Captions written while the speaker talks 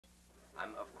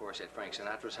I'm, of course, at Frank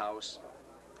Sinatra's house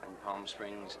in Palm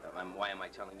Springs. Why am I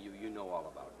telling you? You know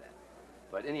all about that.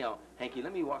 But anyhow, Hanky,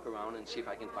 let me walk around and see if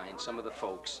I can find some of the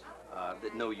folks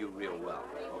that know you real well.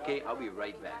 Okay? I'll be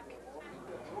right back.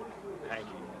 Hanky,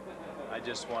 I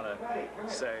just want to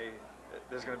say that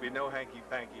there's going to be no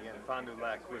hanky-panky in Fond du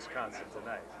Lac, Wisconsin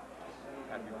tonight.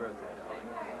 Happy birthday, darling.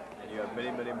 And you have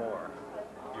many, many more.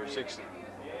 You're 60.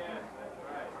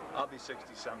 I'll be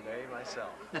 60 someday myself.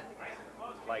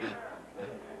 like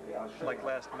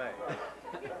last May.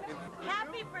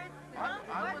 Happy birthday.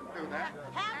 I wouldn't do that.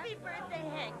 Happy birthday,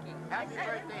 Hanky. Happy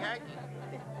birthday, Hanky.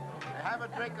 Have a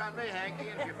drink on me, Hanky,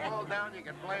 and if you fall down, you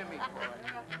can blame me for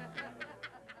it.